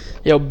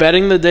Yo,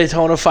 betting the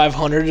Daytona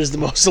 500 is the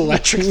most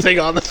electric thing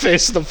on the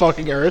face of the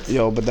fucking earth.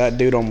 Yo, but that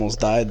dude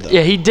almost died, though.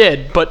 Yeah, he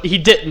did, but he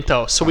didn't,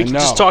 though. So we can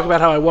just talk about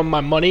how I won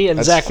my money and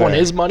That's Zach won fair.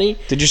 his money.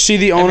 Did you see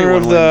the owner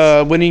Everyone of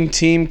the winning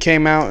team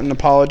came out and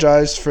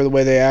apologized for the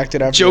way they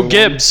acted after Joe they won?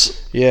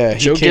 Gibbs. Yeah, he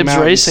Joe came Gibbs out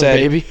and Racing, said-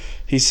 baby.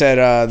 He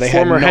said they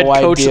Former had no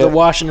head coach idea. of the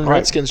Washington All right,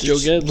 Redskins, Joe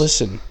just Gibbs.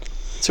 Listen.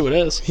 That's who it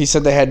is. He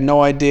said they had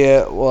no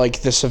idea,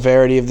 like, the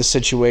severity of the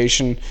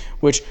situation,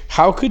 which,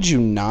 how could you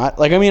not?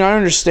 Like, I mean, I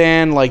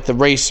understand, like, the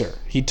racer.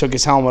 He took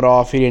his helmet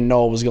off. He didn't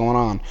know what was going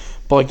on.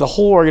 But, like, the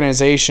whole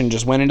organization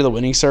just went into the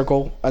winning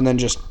circle and then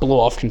just blew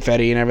off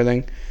confetti and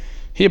everything.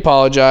 He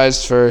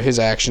apologized for his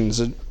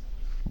actions.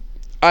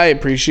 I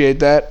appreciate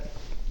that.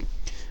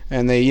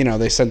 And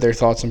they sent their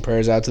thoughts and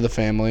prayers out to the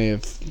family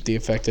of the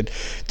affected.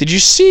 Did you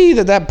see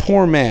that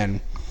poor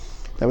man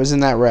that was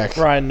in that wreck?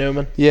 Ryan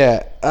Newman.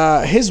 Yeah.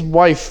 His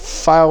wife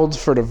filed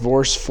for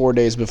divorce 4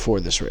 days before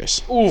this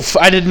race. Oof,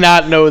 I did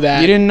not know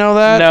that. You didn't know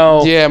that?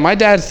 No. Yeah, my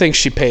dad thinks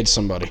she paid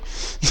somebody.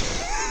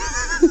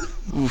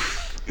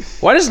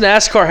 Why does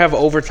NASCAR have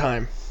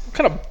overtime? What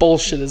kind of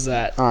bullshit is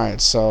that? All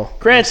right, so.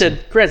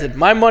 Granted,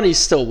 my money's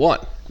still won.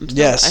 I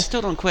Yes.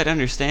 still don't quite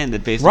understand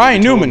it based on Ryan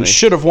what you told Newman me.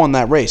 should have won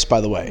that race, by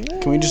the way.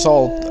 Can we just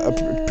all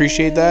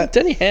appreciate that?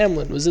 Denny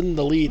Hamlin was in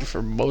the lead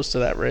for most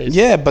of that race.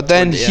 Yeah, but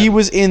then Toward the he end.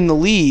 was in the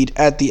lead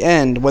at the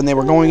end when they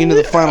were going into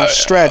the final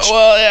stretch.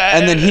 Well, yeah,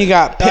 and then he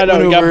got pit I know,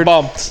 he got maneuvered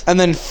bumped. and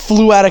then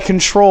flew out of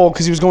control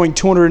because he was going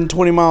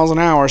 220 miles an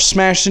hour,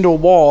 smashed into a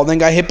wall, then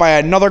got hit by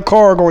another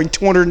car going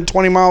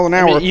 220 miles an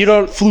hour. you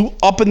don't- flew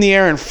up in the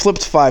air and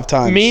flipped 5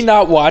 times. Me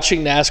not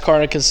watching NASCAR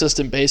on a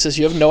consistent basis,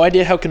 you have no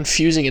idea how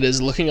confusing it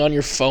is looking on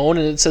your phone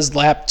and it says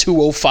lap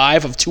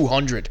 205 of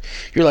 200.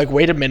 You're like,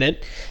 wait a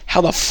minute,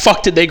 how the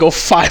fuck did they go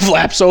 5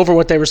 laps over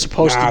what they were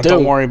supposed to do?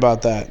 Don't worry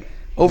about that.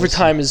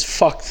 Overtime is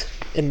fucked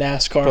in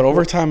NASCAR. But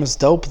overtime is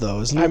dope,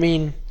 though, isn't it? I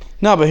mean,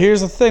 no, but here's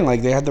the thing.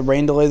 Like, they had the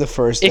rain delay the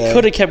first day. it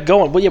could have kept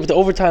going. Well, yeah, but the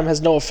overtime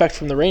has no effect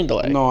from the rain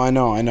delay. No, I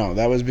know.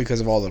 That was because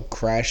of all the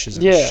crashes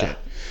and Yeah. shit.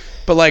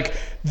 But, like,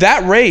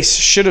 that race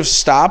should have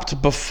stopped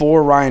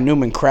before Ryan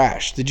Newman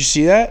crashed. Did you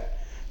see that?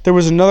 There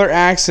was another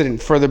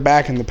accident further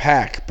back in the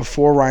pack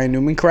before Ryan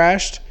Newman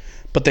crashed,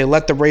 but they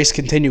let the race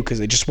continue because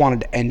they just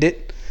wanted to end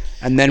it.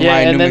 And then Yeah,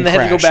 Ryan and Newman then they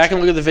had to go crashed. back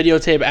and look at the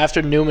videotape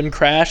after Newman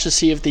crashed to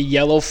see if the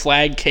yellow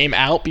flag came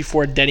out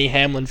before Denny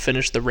Hamlin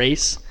finished the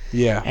race.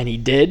 Yeah. And he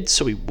did,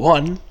 so he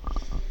won.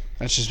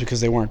 That's just because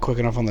they weren't quick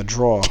enough on the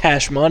draw.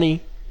 Cash money.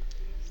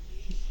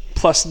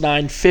 Plus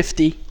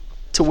 950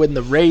 to win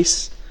the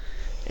race.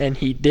 And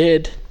he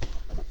did.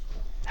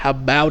 How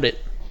about it?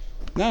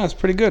 No, it's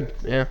pretty good.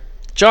 Yeah.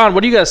 John,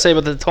 what do you got to say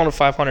about the Daytona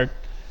 500?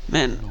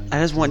 Man, I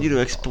just want you to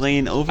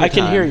explain overtime. I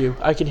can hear you.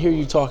 I can hear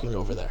you talking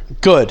over there.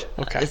 Good.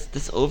 Okay.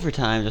 This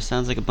overtime just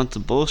sounds like a bunch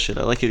of bullshit.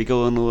 I'd like you to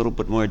go in a little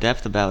bit more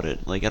depth about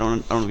it. Like I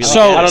don't really So-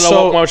 get I it. don't know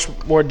so- what much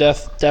more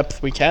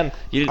depth we can.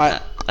 I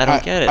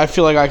don't get it. I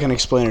feel like I can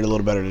explain it a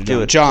little better to John.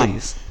 Do it, John,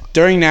 please.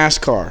 during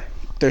NASCAR,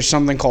 there's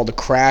something called a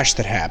crash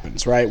that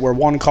happens, right? Where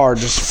one car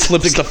just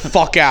flips the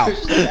fuck out,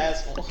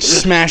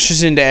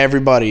 smashes into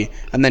everybody,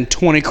 and then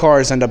 20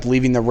 cars end up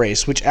leaving the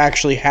race, which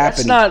actually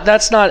happened.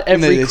 That's not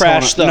in the every Daytona-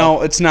 crash though.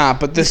 No, it's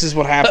not. But this is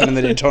what happened in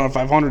the Daytona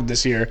 500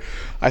 this year.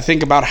 I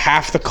think about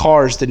half the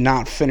cars did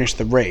not finish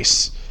the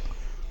race.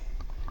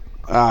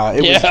 It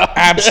was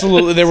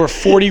absolutely. There were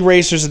 40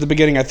 racers at the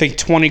beginning. I think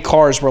 20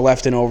 cars were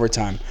left in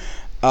overtime.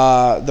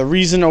 The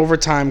reason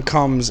overtime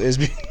comes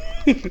is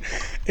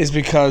is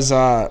because.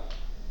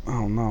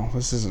 Oh no,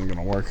 this isn't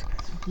gonna work.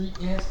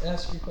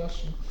 Ask your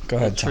question. Go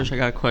ahead, Tom. Trish, I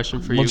got a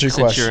question for you What's your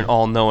since question? you're an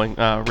all-knowing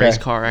race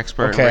car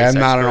expert. Okay, race I'm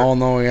not an expert.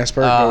 all-knowing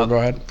expert. Go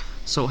ahead.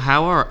 So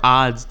how are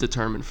odds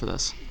determined for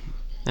this?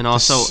 And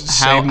also,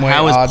 same way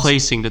how is odds-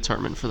 placing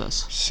determined for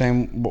this?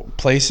 Same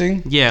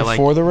placing. Yeah, like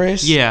before the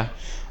race. Yeah,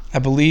 I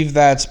believe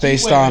that's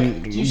based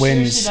on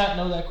wins. not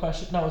know that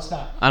question? No, it's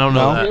not. I don't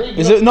know No? that. Really?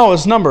 Is it? No,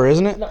 it's number,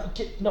 isn't it? No, Damn it's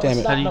it.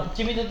 not. How do you- No,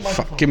 give me the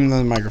microphone. Fuck, give him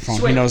the microphone.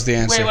 He knows the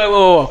answer.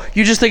 Wait.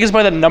 You just think it's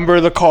by the number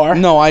of the car?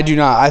 No, I do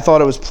not. I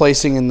thought it was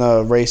placing in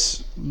the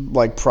race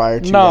like prior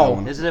to No. that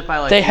one. Isn't it by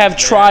like They have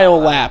trial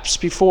laps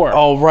before.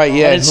 Oh right,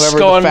 yeah. and it's whoever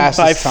going the fastest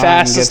by time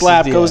fastest gets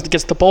lap the,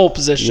 gets the pole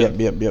position.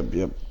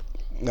 Yep.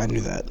 I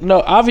knew that.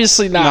 No,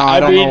 obviously not. No, I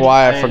don't mean, know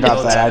why I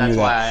forgot that. I That's knew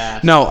why I that.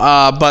 asked. No,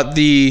 but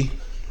the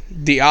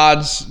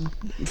odds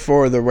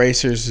for the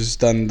racers is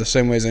done the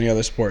same way as any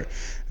other sport.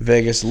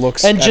 Vegas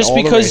looks And at just all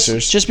the because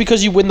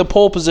racers. you win the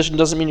pole position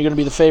doesn't mean you're going to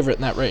be the favorite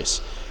in that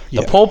race. The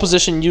Yeah. pole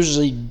position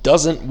usually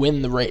doesn't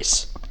win the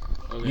race.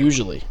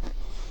 Usually.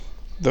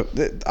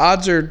 the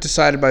odds are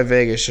decided by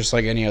Vegas, just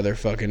like any other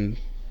fucking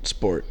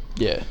sport.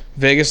 Yeah.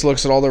 Vegas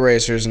looks at all the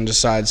racers and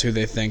decides who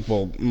they think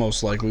will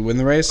most likely win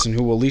the race and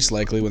who will least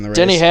likely win the race.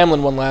 Denny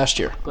Hamlin won last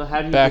year. But how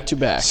do you Back to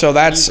back. So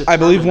that's, I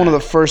believe, one of the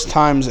first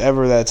times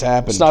ever that's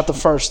happened. It's not the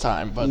first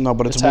time, but No,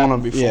 but it's one happened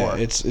of before. yeah.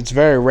 It's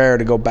very rare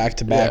to go back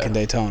to back Yeah. in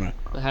Daytona.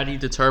 How do you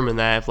determine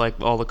that if like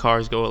all the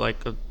cars go at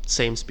like the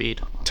same speed?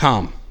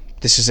 Tom,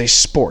 this is a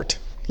sport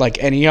like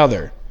any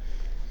other.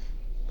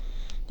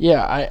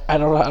 Yeah, I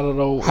don't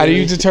know. How do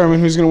you determine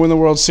who's going to win the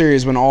World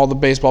Series when all the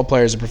baseball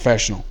players are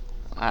professional?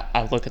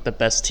 I look at the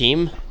best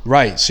team,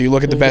 Right. So you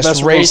look at the best,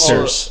 best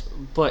racers.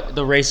 but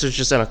the racer's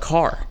just in a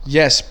car.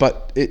 Yes,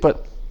 but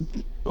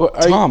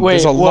Tom,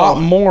 there's a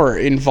lot more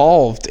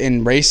involved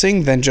in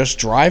racing than just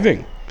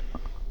driving.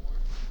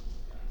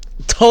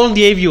 Tom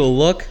gave you a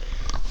look.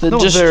 Than No,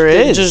 just, there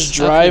than is. just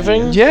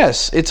driving.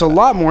 Yes, it's a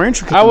lot more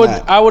intricate. I than would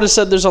that. I would have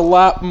said there's a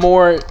lot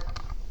more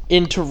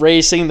into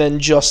racing than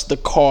just the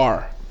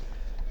car.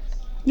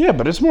 Yeah,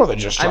 but it's more than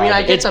just driving.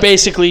 I get It's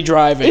basically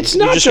driving. it's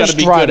not you just just gotta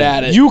be driving. good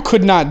at it. You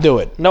could not do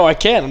it. No, I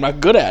can't. I'm not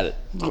good at it.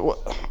 I'm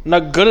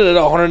not good at it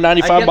at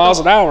 195 miles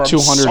an hour. I'm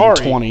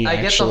 220. I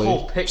get actually. the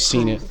whole pit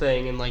seen crew it.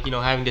 thing and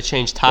having to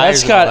change tires.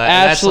 That's got and all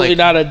that. And absolutely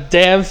not a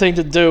damn thing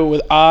to do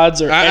with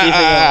odds or anything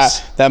else.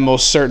 That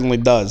most certainly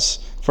does.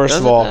 First Does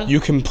of it all, though? you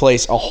can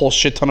place a whole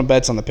shit ton of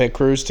bets on the pit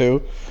crews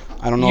too.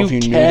 I don't know You if you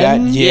knew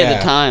can? that. Yeah,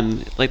 the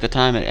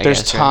time, I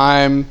There's guess, right?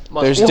 time.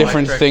 Must There's be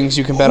different electric. things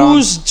you can bet on.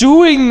 Who's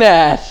doing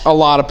that? A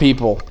lot of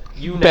people.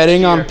 You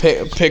Betting on next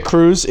year. pit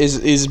crews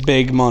is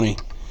big money.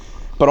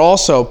 But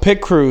also,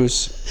 pit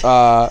crews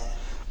are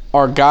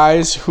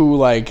guys who,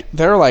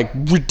 they're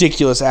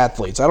ridiculous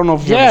athletes. I don't know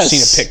if you've ever Yes.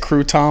 seen a pit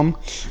crew, Tom,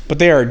 but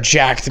they are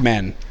jacked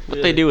men.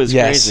 What they do is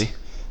Yes. crazy.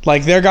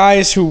 They're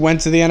guys who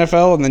went to the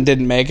NFL and then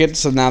didn't make it,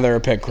 so now they're a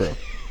pit crew.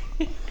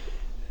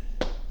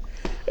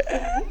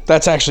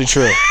 That's actually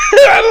true.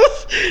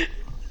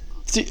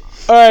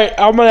 All right,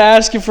 I'm gonna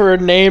ask you for a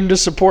name to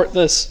support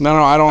this.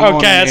 No, I don't know.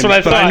 Okay, any that's what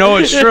names, I but I thought. know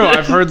it's true.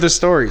 I've heard the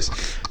stories.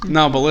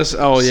 No, but listen.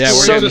 Oh yeah,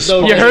 we're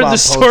So, getting you heard the SpongeBob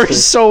story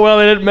posters. so well,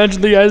 they didn't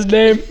mention the guy's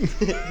name.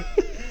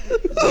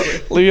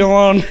 Leave me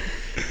alone.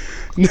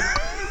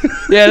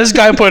 Yeah, this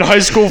guy played high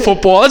school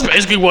football. That's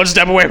basically one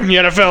step away from the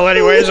NFL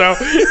anyway. So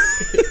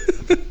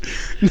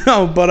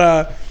No,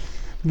 but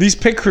these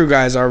pit crew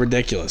guys are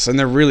ridiculous, and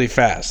they're really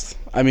fast.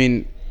 I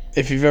mean,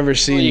 if you've ever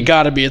seen you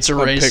gotta be. It's a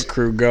a race. pit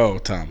crew go,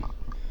 Tom.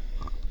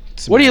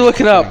 It's What are you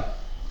looking amazing. up?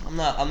 I'm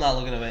not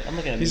looking at it. I'm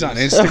looking at He's on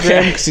memes. Instagram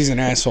Okay. because he's an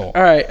asshole.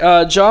 All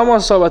right, John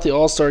wants to talk about the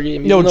All Star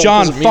game. Yo, even though it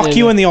John, doesn't mean fuck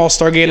you anything. in the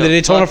All-Star game. Yo, The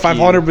Daytona fuck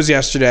 500 was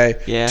yesterday,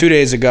 Yeah. 2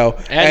 days ago,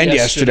 And and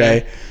yesterday.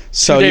 yesterday.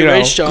 So, Two-day you know,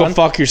 race, go John.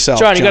 fuck yourself,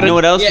 John, you gotta- You know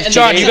what else? Yeah, was and two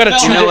John, days you got a ago?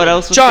 2 You know what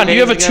else was John, 2 you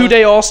have a days ago?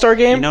 2-day All Star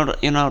game.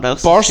 You know what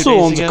else? was 2 Barstool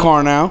days owns a ago?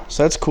 car now,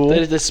 so that's cool.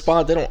 They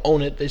don't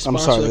own it. They I'm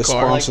sponsor sorry, the they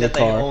car. sponsor the that they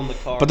car. own the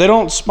car. But they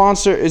don't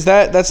sponsor.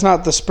 That's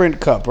not the Sprint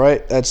Cup,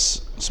 right?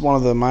 It's one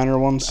of the minor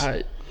ones.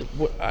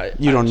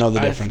 You don't know the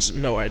I have difference.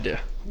 No idea.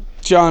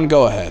 John,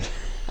 go ahead.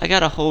 I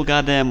got a whole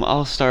goddamn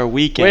All-Star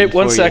weekend. Wait,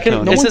 one for you, second.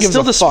 Tony. No Is one it gives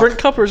still a the fuck. Sprint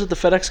Cup or is it the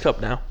FedEx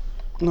Cup now?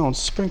 No, it's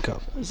the Sprint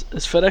Cup. Is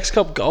FedEx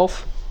Cup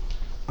golf?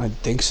 I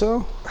think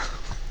so.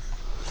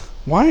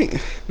 Why?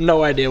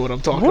 No idea what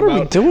I'm talking What are about.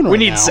 we doing right We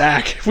need now?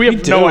 Zach. We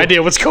have do. no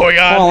idea what's going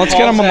on. Oh, let's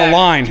get him on Zach. the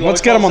line. You wanna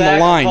Let's get him call on the Zach or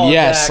line. call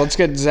Yes, Zach? let's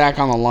get Zach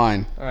on the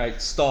line. All right,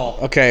 stall.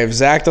 Okay, if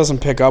Zach doesn't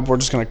pick up, we're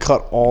just gonna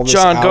cut all this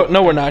John, out. go.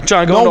 No, we're not.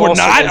 John, go. No, into we're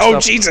All-Star not. game Oh,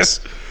 stuff. Jesus.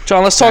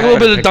 John, let's talk a Zach little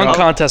bit better of pick dunk up.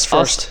 contest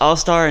first.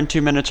 All-Star in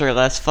 2 minutes or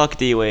less. Fuck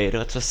D-Wade.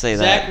 Let's just say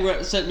that.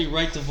 Zach sent me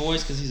right to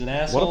voice because he's an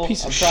asshole.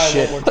 piece of I'm trying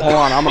shit. one more time. Hold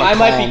on, I'm gonna I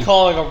might call be him.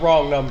 calling a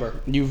wrong number.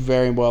 You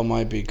very well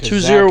might be.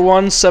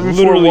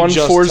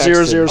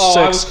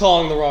 201-741-4006.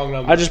 calling the wrong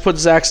number. I just put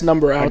Zach's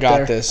number out I got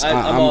there. this. I'm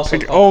I'm also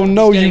pick- calling. oh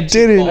no, He's you getting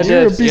two didn't. calls. You're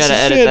a I piece did. You gotta of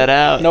edit shit. that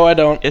out. No, I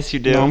don't. Yes, you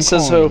do. No, I'm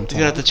Says calling who? him, Tom. You're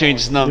gonna have to change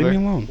his Leave me number.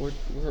 alone.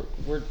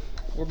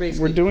 We're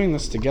basically. We're doing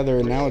this together,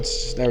 and now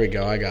it's there. We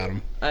go. I got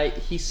him.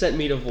 He sent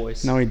me to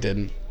voice. No, he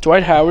didn't.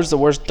 Dwight Howard's the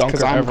worst Because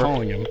dunker I'm ever.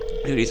 calling him.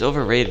 Dude, he's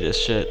overrated as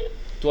shit.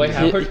 Dwight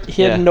Howard.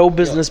 He had Yeah. no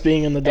business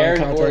being in the dunk Aaron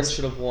Gordon contest.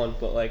 should have won,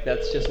 but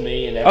that's just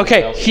me and everyone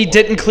Okay, else he won.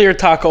 didn't clear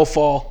Taco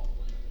Fall.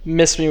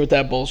 Missed me with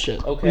that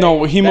bullshit. Okay.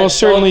 No, he That most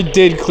certainly dunk-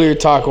 did clear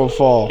Taco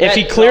Fall. If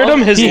he That cleared him,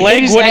 dunk- his He hit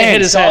leg his wouldn't hands.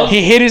 hit his head.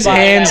 He hit his by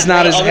hands, that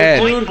not his other head.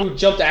 Dude who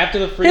jumped after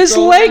the free His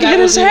throw leg line, hit that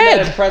his wasn't even that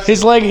head. impressive.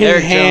 His leg hit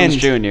Derek his hand.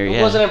 Jones Jr. It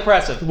Yeah. wasn't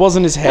impressive.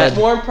 Wasn't his What's head.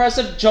 more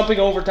impressive? Jumping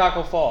over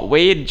Taco Fall.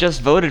 Wade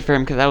just voted for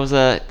him because that was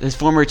his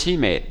former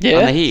teammate Yeah?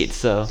 on the Heat.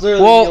 So Literally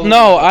the Well, only-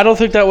 no, I don't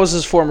think that was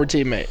his former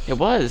teammate. it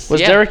was.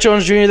 Was yeah. Derek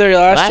Jones Jr. there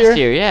last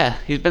year? Yeah,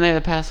 he's been there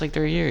the past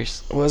 3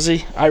 years. Was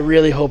he? I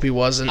really hope he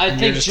wasn't. I and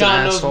think you're just an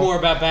John knows asshole. more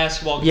about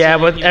basketball. Yeah,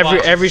 but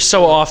considering he every watches so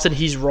sport. often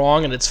he's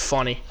wrong and it's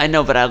funny. I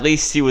know, but at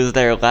least he was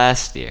there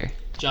last year.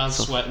 John's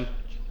sweating.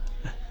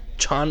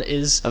 John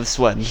is I'm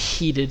sweating.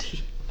 heated.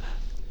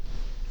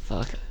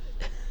 Fuck.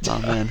 Oh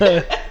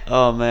man.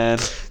 Oh man.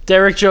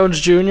 Derek Jones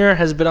Jr.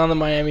 has been on the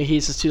Miami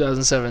Heat since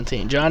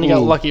 2017. John, you got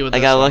Ooh, lucky with this.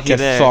 I got lucky Get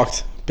there.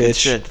 fucked, Good bitch.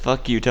 shit.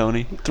 Fuck you,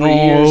 Tony. 3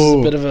 years is a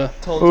Oh. bit of a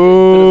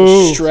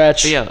Ooh.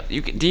 stretch. But yeah,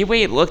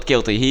 D-Wade looked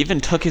guilty. He even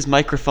took his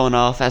microphone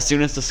off as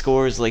soon as the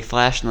scores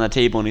flashed on the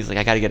table, and he's like,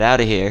 "I gotta get out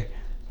of here."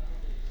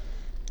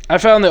 I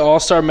found the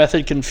All-Star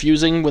method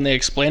confusing when they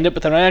explained it,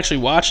 but then I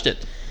actually watched it.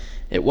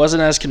 It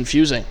wasn't as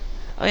confusing.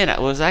 Oh yeah,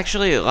 it was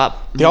actually a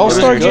lot. The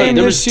All-Star It was good. game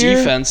There was this year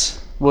defense.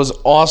 was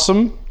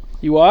awesome.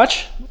 You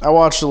watch? I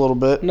watched a little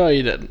bit. No,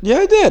 you didn't. Yeah,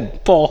 I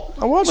did. Paul.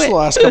 I watched Wait. the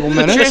last couple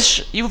minutes.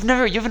 Trish, you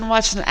haven't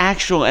watched an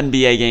actual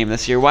NBA game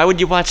this year. Why would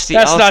you watch the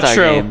That's All-Star not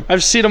true. game?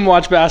 I've seen him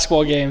watch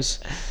basketball games.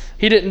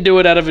 He didn't do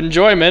it out of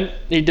enjoyment.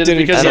 He did it Did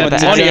it because he out had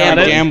of money on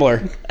gambling. it.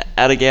 Gambler.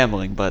 Out of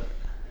gambling, but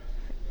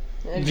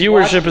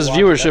Viewership is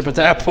viewership at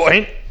that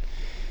point.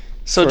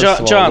 So First of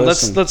all, John,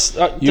 listen. let's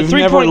the You've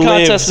 3 never point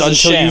contest lived is a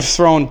until sham. you've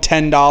thrown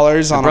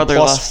 $10 on a brother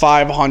plus lost.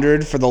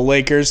 500 for the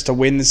Lakers to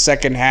win the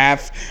second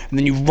half, and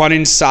then you run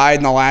inside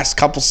in the last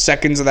couple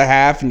seconds of the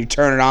half and you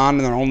turn it on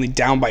and they're only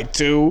down by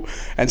 2,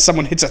 and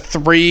someone hits a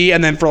 3,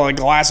 and then for like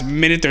the last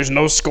minute there's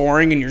no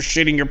scoring and you're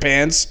shitting your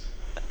pants.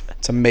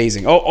 It's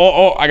amazing.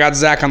 Oh! I got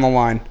Zach on the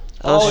line.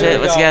 Oh, here shit,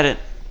 we let's go. get it.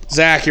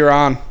 Zach, you're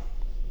on.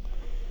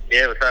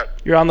 Yeah, what's up?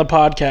 You're on the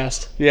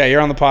podcast. Yeah,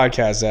 you're on the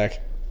podcast, Zach.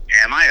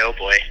 Am I? Oh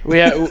boy. We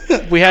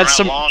had We're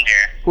some long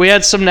here. we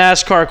had some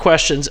NASCAR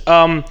questions.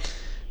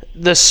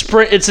 The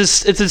sprint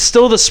it's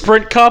still the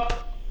Sprint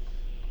Cup?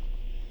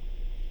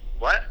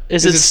 What?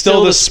 Is it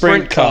still the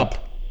Sprint Cup?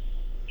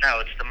 No,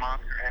 it's the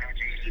Monster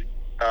Energy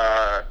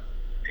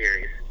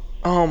series.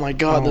 Oh my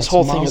god, this it's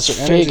whole thing is Monster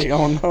fake. Energy.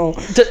 Oh no.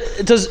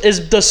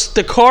 Does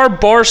the car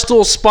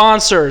Barstool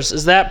sponsors,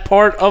 is that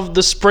part of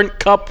the Sprint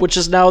Cup, which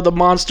is now the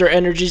Monster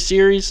Energy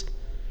series?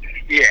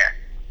 Yeah.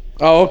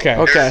 Oh, okay.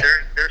 Okay.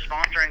 They're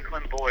sponsoring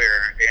Clint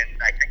Boyer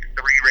in I think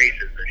 3 races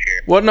this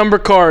year. What number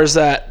car is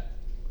that?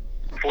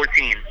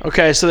 14.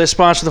 Okay, so they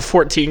sponsor the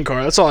 14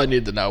 car. That's all I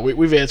need to know.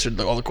 We've answered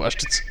all the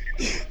questions.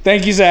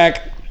 Thank you,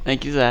 Zach.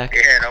 Thank you, Zach.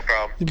 Yeah, no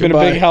problem. You've been a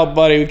Goodbye. big help,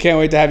 buddy. We can't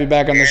wait to have you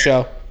back on the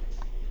show.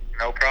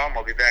 No problem.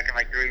 I'll be back in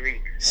like 3 weeks.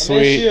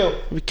 Sweet.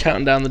 We're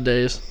counting down the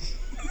days.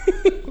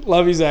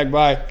 Love you, Zach.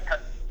 Bye.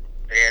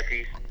 Yeah,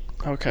 peace.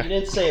 Okay.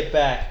 didn't say it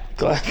back.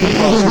 Glad he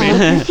loves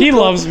me. He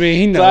loves me.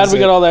 He knows Glad we it.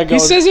 got all that He going.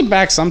 says it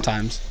back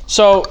sometimes.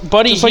 So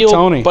Buddy Just like Hield,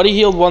 Tony. Buddy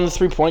Hield won the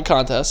 3 point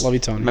contest. Love you,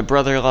 Tony. My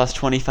brother lost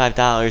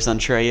 $25 on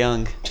Trey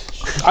Young.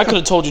 I could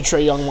have told you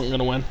Trey Young wasn't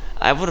gonna win.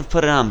 I would have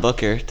put it on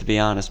Booker, to be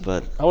honest,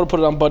 but I would have put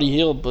it on Buddy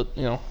Hield, but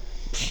you know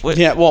what?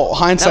 Yeah, well,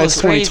 hindsight's That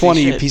was crazy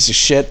 2020, you shit. piece of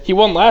shit. he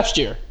won last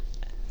year.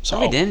 So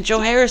No, he didn't.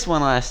 Joe Harris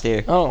won last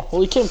year. Oh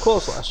well, he came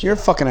close last year. You're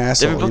a fucking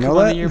asshole. Devin You Booker know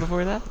won that? the year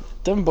before that.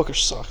 Devin Booker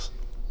sucks.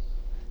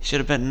 He should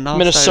have been an all-star to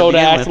Minnesota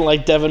begin acting with.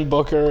 like Devin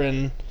Booker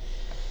and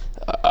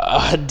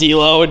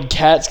D'Lo and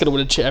Cat's gonna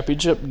win a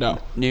championship. No,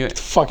 New York,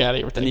 fuck out of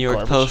here with the that New York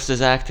garbage. Post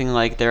is acting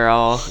like they're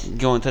all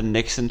going to the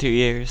Knicks in 2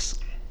 years.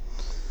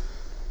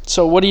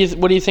 So what do you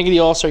think of the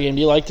All Star game?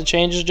 Do you like the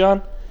changes,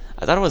 John?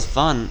 I thought it was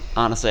fun,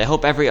 honestly. I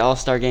hope every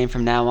All-Star game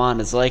from now on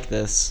is like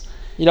this.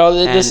 You know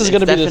this And is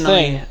gonna it's be the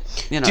thing.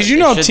 definitely, Did you it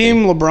know should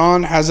Team be.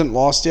 LeBron hasn't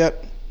lost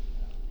yet?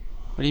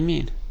 What do you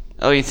mean?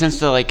 Oh, since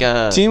the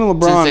Team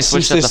LeBron, since since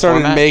switched up they the started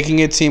format? making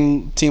it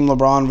Team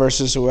LeBron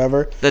versus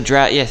whoever. The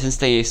draft, yeah, since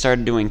they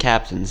started doing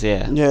captains,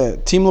 yeah. Yeah,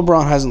 Team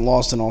LeBron hasn't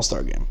lost an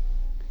All-Star game.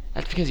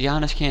 That's because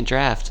Giannis can't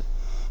draft.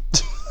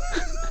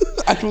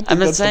 I don't think I'm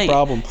not that's saying the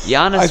problem.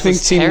 Giannis I think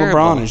was Team terrible.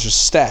 LeBron is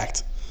just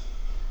stacked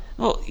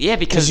Well, yeah,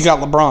 because because you got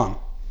LeBron.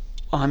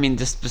 I mean,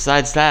 just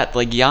besides that,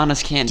 like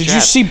Giannis can't. Did you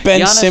draft. see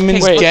Ben Giannis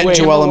Simmons picked get Kemba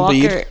Joel Walker.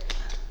 Embiid?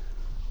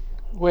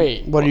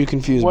 Wait, What are you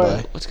confused What?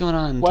 by? What's going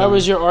on? why Tony?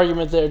 was your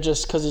argument there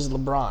just because he's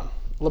LeBron?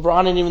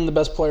 LeBron ain't even the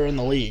best player in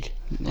the league.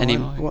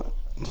 anymore? What?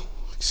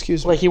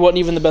 Excuse me. Like he wasn't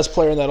even the best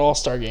player in that All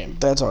Star game.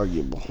 That's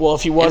arguable. Well,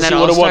 if he was, that he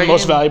would have won All-Star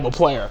Most game? Valuable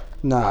Player.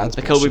 Nah, that's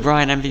The Kobe bullshit.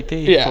 Bryant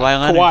MVP. Yeah, Kawhi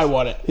Leonard. Kawhi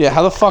won it. Yeah,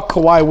 how the fuck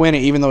Kawhi win it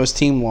even though his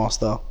team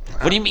lost though?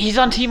 What do you mean? He's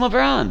on Team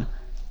LeBron.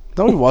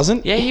 No, he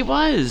wasn't. Yeah, he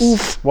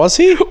was. Was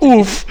he? Oof,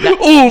 oof.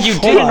 You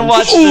didn't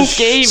watch this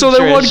game. So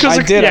they won Trish. because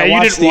I did. Yeah, I you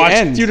watched didn't the watch.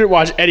 end. You didn't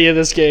watch any of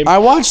this game. I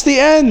watched the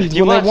end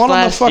You when they watched won on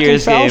the last fucking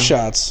year's foul game.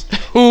 shots.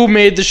 Who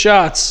made the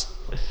shots?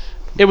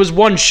 It was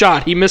one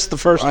shot. He missed the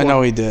first I one.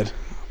 know he did.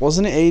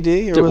 Wasn't it AD?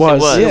 Or It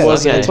was. Yeah, It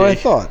was that's what I AD.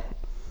 thought.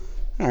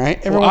 All right,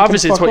 everyone. Well,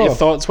 obviously, can it's fuck what you off.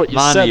 thought. It's what you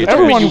Manu, said. you That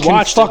doesn't mean Everyone you can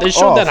watched fuck it. They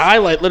showed that off.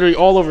 highlight literally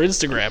all over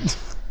Instagram.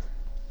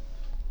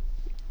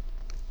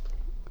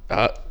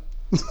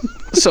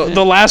 So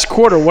the last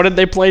quarter, what did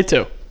they play to?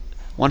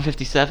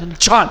 157.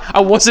 John,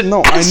 I wasn't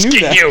No, I asking knew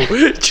that.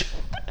 you.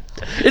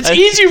 It's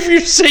easier for you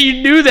to say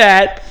you knew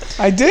that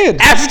I did.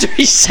 after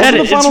he said Wasn't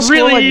the it. final It's score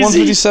really like easy.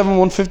 157,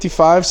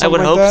 155, I something would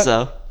like hope that?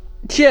 so.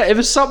 Yeah, it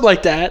was something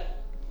like that.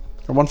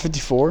 Or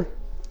 154?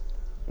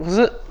 Was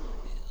it?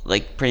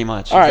 Like pretty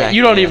much. All right, exactly,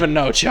 you don't yeah. even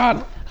know,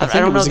 John. I think it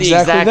don't know was the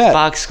exactly exact that.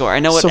 box score. I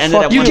know it So ended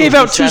fuck at you. You gave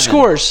out two 157.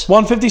 scores.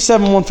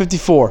 157,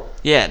 154.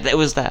 Yeah, that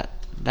was that.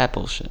 That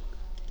bullshit.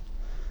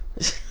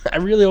 I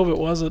really hope it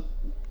wasn't.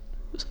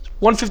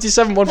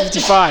 157,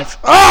 155.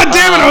 Ah,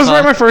 damn it! I was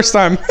right my first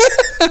time.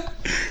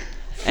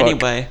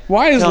 Anyway,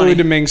 Why is Tony, Louis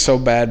Domingue so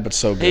bad but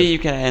so good? hey, you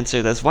can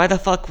answer this. Why the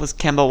fuck was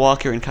Kemba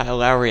Walker and Kyle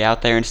Lowry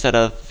out there instead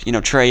of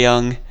Trey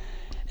Young,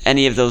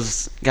 any of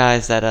those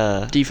guys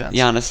that Defense.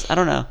 Giannis? I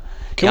don't know.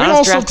 Can Giannis we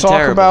also drafted talk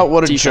terrible. about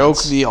what a Defense.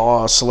 joke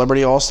the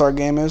Celebrity All-Star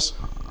Game is?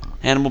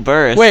 Hannibal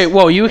Buress? Wait,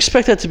 whoa, you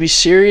expect that to be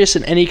serious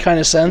in any kind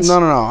of sense? No.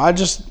 I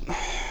just...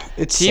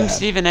 It's Team sad.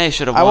 Stephen A.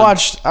 should have won.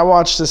 I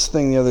watched this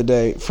thing the other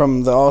day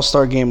from the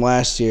All-Star Game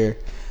last year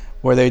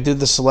where they did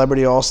the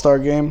Celebrity All-Star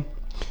Game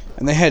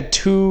and they had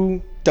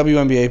 2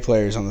 WNBA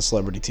players on the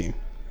celebrity team.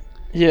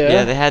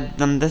 Yeah, they had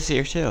them this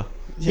year too.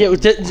 They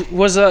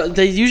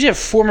usually have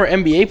former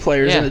NBA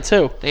players in Yeah. it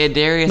too. They had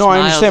Darius No, I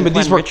Miles understand, and but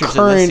these Glenn were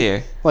Richardson this current,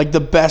 year. like the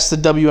best the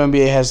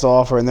WNBA has to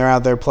offer, and they're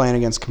out there playing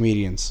against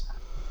comedians.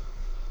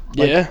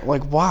 Yeah.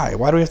 Like why?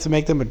 Why do we have to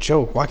make them a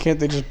joke? Why can't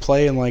they just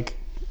play in like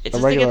It's a just to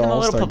get regular them a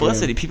All-Star little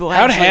publicity. game? People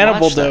How'd actually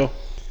Hannibal watch do?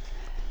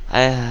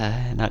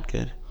 that. Not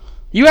good.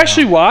 You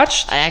actually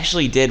watched? I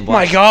actually did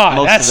My watch. God,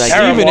 most that's of that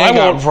terrible. game. Stephen A. I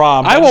got won't,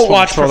 robbed. I I just won't wanna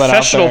watch throw that out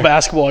professional there.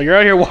 basketball. You're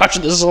out here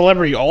watching the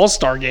Celebrity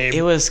All-Star game.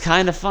 It was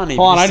kind of funny.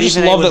 Hold on, I because just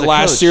Stephen A. love was that a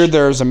last coach. year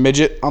there was a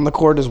midget on the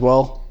court as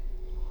well.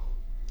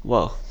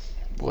 Whoa.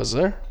 Was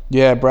there?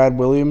 Yeah, Brad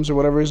Williams or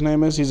whatever his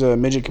name is. He's a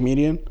midget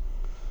comedian.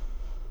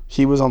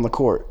 He was on the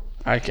court.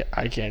 I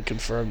can't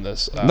confirm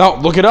this. No,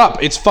 look it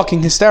up. It's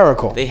fucking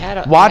hysterical. They had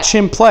a- Watch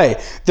him play.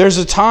 There's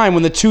a time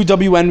when the two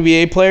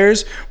WNBA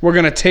players were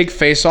gonna take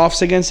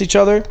face-offs against each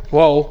other.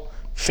 Whoa.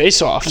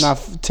 Face-offs.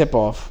 Not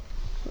tip-off.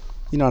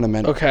 You know what I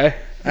meant. Okay.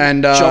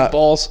 And Jump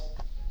balls.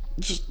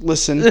 just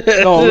listen.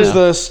 No, it was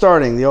the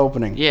starting, the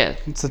opening. Yeah.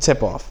 It's the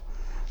tip-off.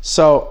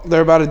 So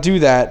they're about to do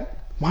that.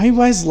 Why are you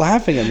guys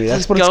laughing at me? That's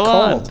Just what it's go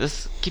on. called.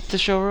 Just keep the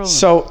show rolling.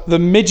 So the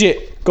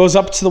midget goes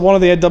up to one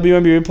of the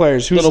WNBA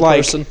players who's Little like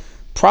person.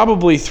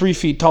 probably 3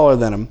 feet taller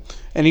than him.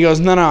 And he goes,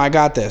 no, I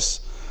got this.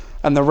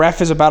 And the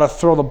ref is about to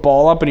throw the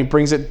ball up and he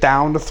brings it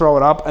down to throw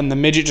it up and the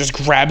midget just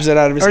grabs it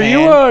out of his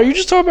hand. Are you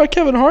just talking about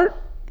Kevin Hart?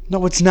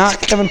 No, it's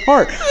not Kevin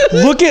Hart.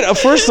 Look at,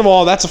 first of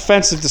all, that's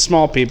offensive to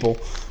small people.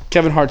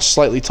 Kevin Hart's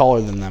slightly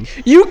taller than them.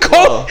 You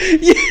call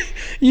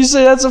you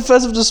say that's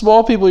offensive to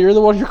small people. You're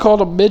the one who called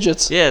them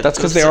midgets. yeah, That's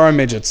because they are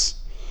midgets.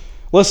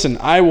 Listen,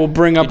 I will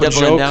bring up a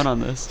doubling joke down on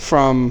this.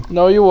 from,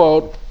 No, you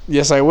won't.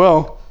 yes, I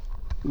will.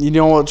 You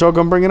know what joke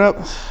I'm bringing up?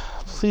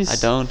 Please. I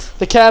don't.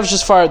 The Cavs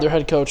just fired their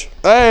head coach.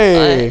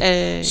 Hey!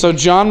 Hey. So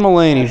John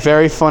Mulaney,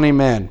 very funny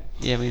man.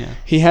 Yeah, we know.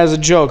 He has a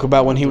joke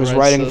about when he was Right,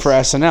 writing sis. for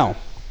SNL.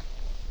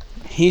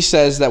 He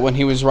says that when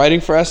he was writing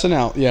for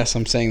SNL, yes,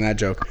 I'm saying that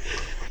joke.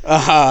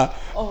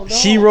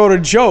 He wrote a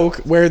joke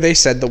where they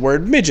said the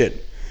word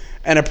midget.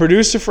 And a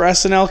producer for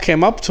SNL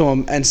came up to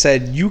him and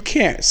said, you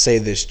can't say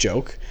this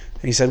joke.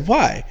 And he said,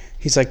 why?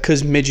 He's like,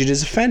 because midget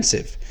is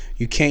offensive.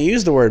 You can't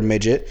use the word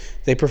midget.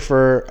 They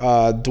prefer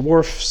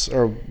dwarfs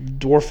or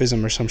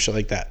dwarfism or some shit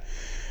like that.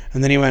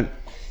 And then he went,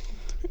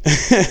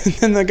 and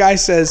then the guy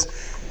says,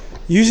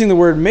 using the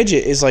word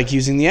midget is like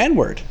using the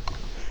N-word.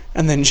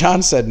 And then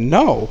John said,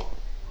 no,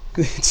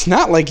 it's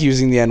not like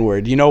using the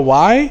N-word. You know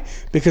why?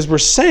 Because we're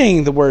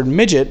saying the word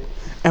midget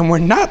and we're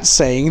not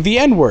saying the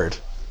N-word.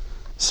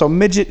 So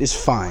midget is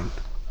fine.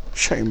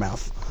 Shut your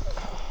mouth.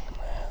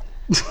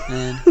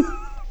 Man.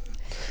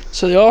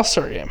 So the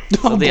All-Star game.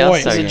 Oh the boy,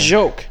 All-Star It's a game.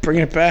 joke.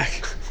 bringing it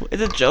back.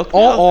 It's a joke.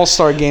 All now?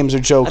 All-Star games are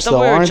I jokes, thought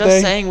though, we were aren't just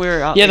they? saying we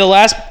were out. Yeah, the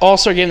last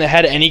All-Star game that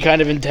had any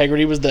kind of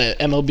integrity was the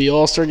MLB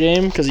All-Star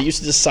game because it used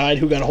to decide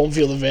who got home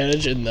field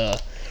advantage in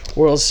the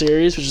World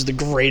Series, which is the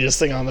greatest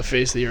thing on the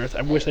face of the earth.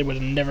 I wish they would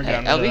have never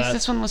gotten At into least that.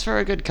 this one was for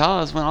a good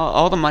cause. When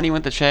all the money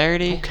went to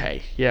charity.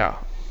 Okay, yeah,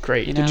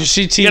 great. You know? Did you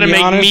see Team You're gonna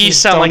make Giannis me is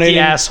sound like the donating-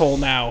 asshole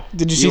now.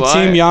 Did you see You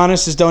Team are.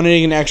 Giannis is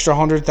donating an extra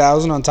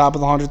 100,000 on top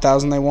of the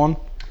 100,000 they won?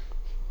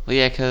 Well,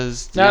 yeah,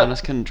 because Now,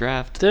 Giannis couldn't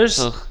draft. There's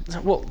So,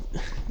 well,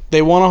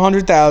 They won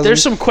 100,000.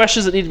 there's some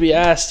questions that need to be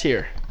asked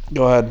here.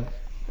 Go ahead.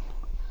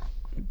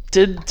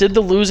 Did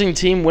the losing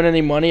team win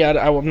any money?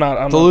 I'm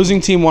not. The losing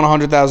team won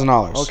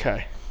 $100,000.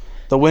 Okay.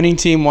 The winning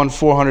team won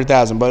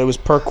 400,000, but it was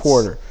per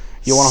quarter.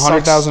 You won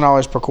Sucks.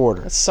 $100,000 per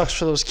quarter. That sucks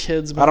for those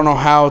kids. Man. I don't know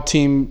how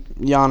Team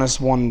Giannis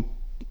won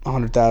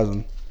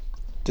 100,000.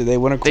 Did they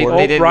win a quarter?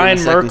 They did win Ryan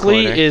the second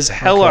Merkley quarter. is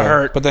hella Okay.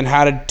 hurt. But then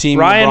how did Team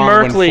Ryan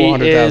LeBron win Merkley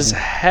 400,000? is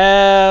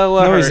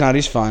hella No, hurt. he's not.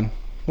 He's fine.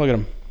 Look at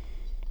him.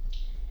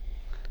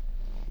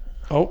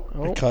 Oh,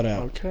 it cut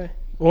out. Okay.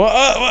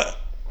 What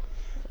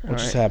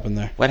just happened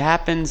there? what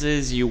happens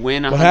is you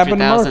win What happened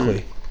to 100,000.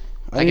 Merkley?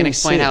 I can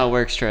explain how it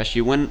works, Trish.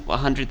 You win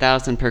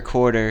 100,000 per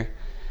quarter.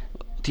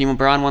 Team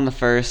LeBron won the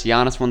first.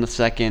 Giannis won the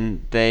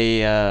second.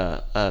 Team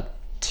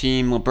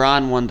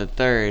LeBron won the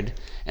third,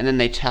 and then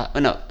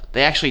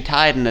they actually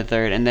tied in the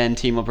third, and then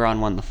Team LeBron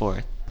won the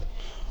fourth.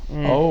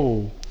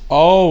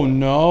 Oh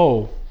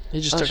no. He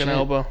just Oh, took an shit.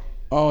 elbow.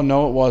 Oh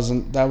no, it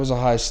wasn't. That was a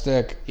high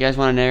stick. You guys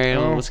want an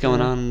aerial? Oh, What's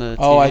going on in the TV?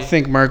 Oh, I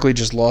think Merkley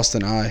just lost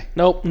an eye.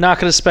 Nope, not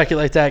gonna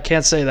speculate that.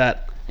 Can't say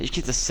that. You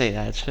can't just say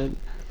that shit.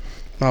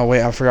 Oh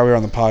wait, I forgot we were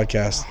on the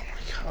podcast.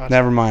 God.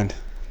 Never mind.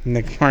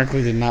 Nick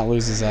Merkley did not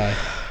lose his eye.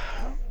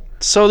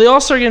 So the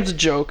All-Star game's a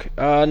joke.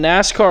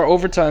 NASCAR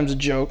overtime's a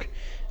joke,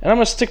 and I'm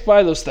gonna stick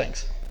by those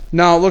things.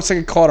 No, it looks like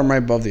it caught him right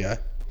above the eye.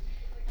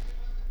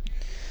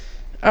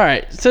 All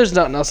right, there's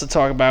nothing else to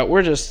talk about.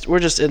 We're just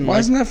in Why like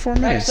isn't that 4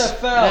 minutes?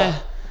 yeah.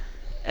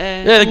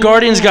 The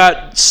Guardians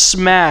got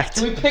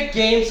smacked. we pick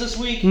games this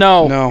week?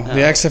 No, No, the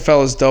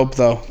XFL is dope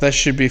though. That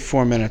should be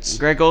 4 minutes.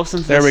 Greg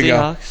Olson's There the we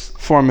go. Seahawks.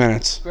 4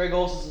 minutes. Greg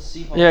Olson's a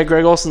Seahawk. Yeah,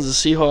 Greg Olson's a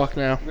Seahawk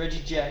now.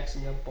 Reggie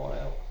Jackson got bought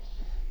out.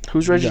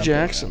 Who's Reggie got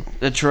Jackson?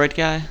 Detroit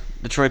guy.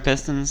 Detroit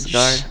Pistons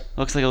guard.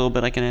 Looks like a little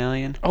bit like an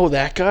alien. Oh,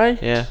 that guy?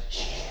 Yeah.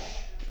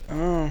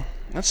 Oh,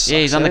 that's Yeah,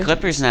 he's on the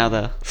Clippers now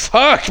though.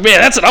 Fuck,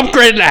 man, that's an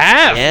upgrade and a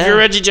half. Yeah. If you're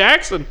Reggie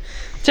Jackson.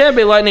 Tampa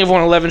Bay Lightning have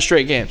won 11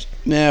 straight games.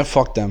 Yeah,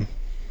 fuck them.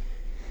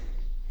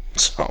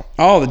 So,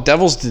 Oh, the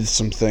Devils did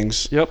some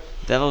things. yep.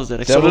 Devils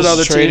did a So did Devils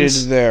other traded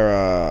teams.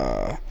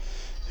 their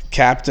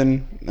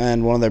captain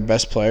and one of their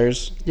best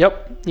players.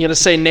 Yep. You gonna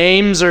say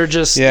names or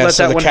just Yeah, let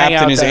so that the one hang out?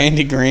 captain is there?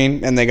 Andy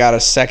Green, and they got a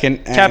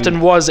second. And Captain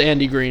was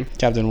Andy Green.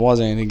 Captain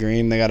was Andy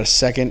Green. They got a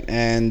second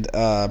and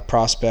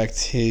prospect.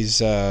 He's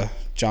John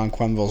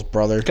Quenville's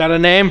brother. Got a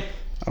name?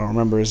 I don't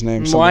remember his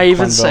name. Why something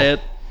even Quenville. say it?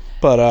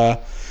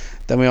 But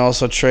then we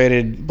also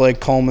traded Blake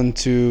Coleman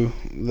to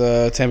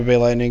the Tampa Bay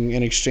Lightning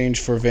in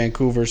exchange for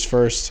Vancouver's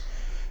first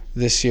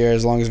this year,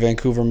 as long as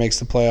Vancouver makes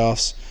the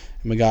playoffs.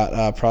 And we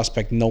got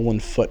prospect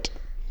Nolan Foote,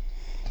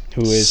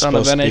 who is Son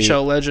of supposed to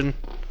NHL legend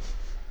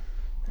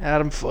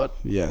Adam Foote.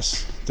 be,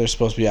 yes, they're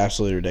supposed to be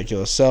absolutely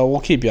ridiculous. So we'll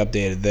keep you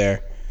updated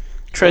there.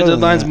 Trade Other than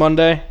deadline's that-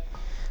 Monday.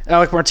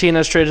 Alec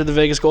Martinez traded to the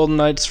Vegas Golden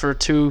Knights for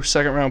 2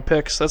 second-round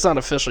picks. That's not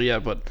official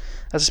yet, but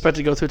that's expected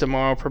to go through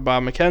tomorrow per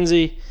Bob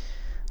McKenzie.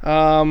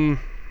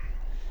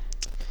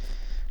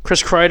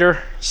 Chris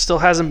Kreider still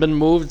hasn't been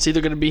moved. It's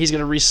either going to be he's going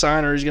to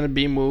re-sign or he's going to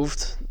be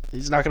moved.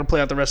 He's not going to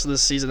play out the rest of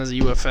this season as a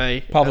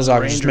UFA. Pavel as a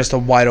Zacha just Ranger. missed a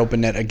wide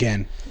open net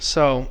again.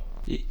 So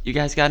You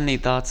guys got any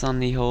thoughts on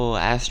the whole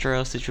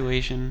Astro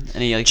situation?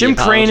 Any like Jim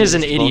the Crane is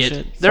an apologies?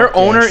 idiot. Bullshit? Their Fuck the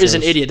owner is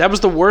an Astros. idiot. That was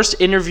the worst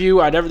interview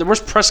the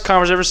worst press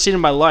conference I've ever seen in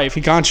my life.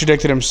 He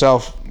contradicted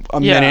himself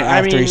a Yeah, minute I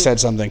after he mean- said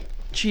something.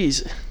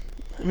 Jeez.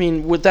 I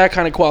mean, with that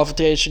kind of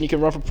qualification, you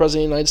can run for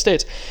president of the United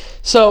States.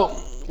 So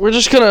we're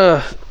just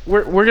gonna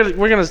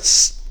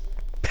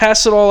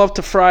pass it all up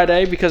to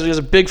Friday because there's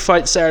a big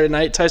fight Saturday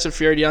night: Tyson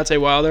Fury, Deontay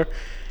Wilder,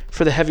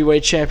 for the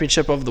heavyweight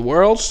championship of the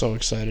world. So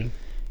excited.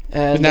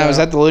 And Now, is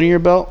that the linear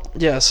belt?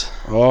 yes?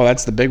 Oh,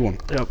 that's the big one.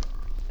 Yep.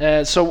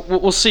 And so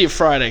we'll see you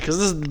Friday because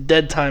this is the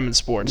dead time in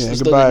sports. Yeah,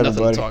 There's goodbye, nothing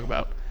everybody. to talk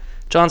about.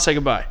 John, say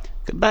goodbye.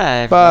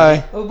 Goodbye.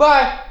 Everybody. Bye.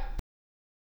 Bye.